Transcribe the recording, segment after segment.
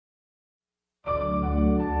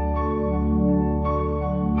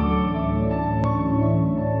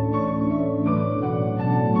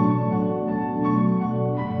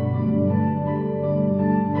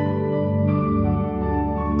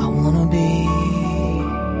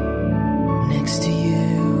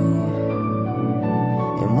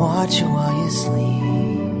touch you while you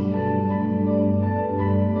sleep,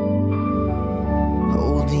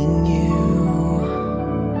 holding you,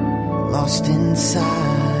 lost inside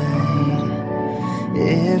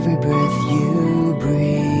every breath you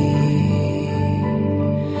breathe.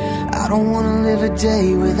 I don't wanna live a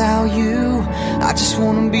day without you. I just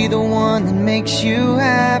wanna be the one that makes you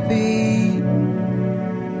happy,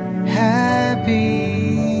 happy.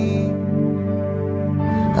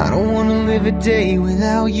 I don't wanna live a day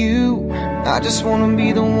without you. I just wanna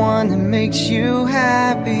be the one that makes you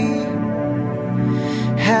happy,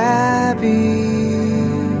 happy.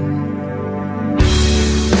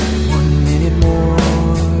 1 minute more,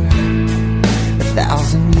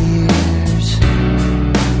 1,000 years,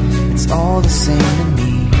 it's all the same to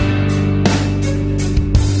me.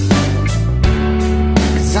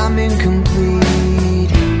 'Cause I'm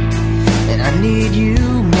incomplete and I need you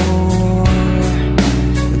more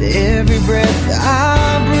with every breath I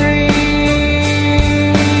breathe.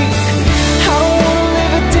 I don't wanna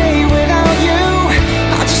live a day without you.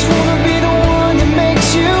 I just wanna be the one that makes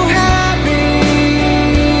you happy,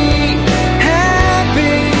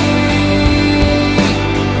 happy.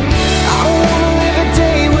 I don't wanna live a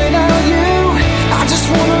day without you. I just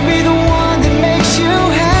wanna be the one that makes you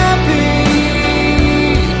happy,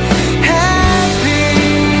 happy.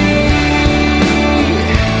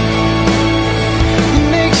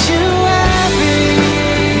 Makes you happy.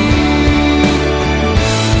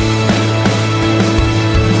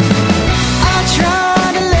 I try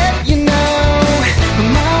to let you know, but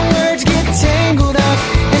my words get tangled up,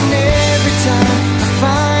 and every time I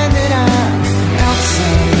find that I'm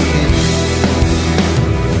outside,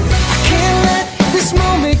 I can't let this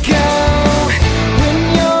moment go. When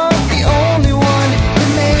you're the only one that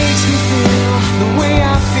makes me feel the way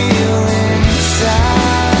I feel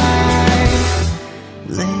inside.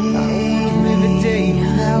 Lately, live a day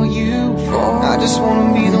without you. I just wanna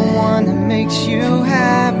be the one that makes you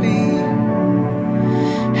happy,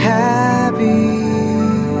 happy.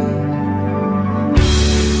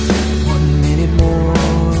 1 minute more,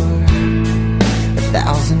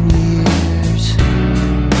 1,000 years,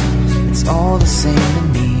 it's all the same to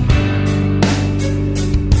me.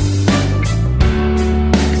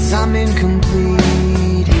 'Cause I'm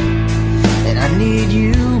incomplete and I need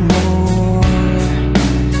you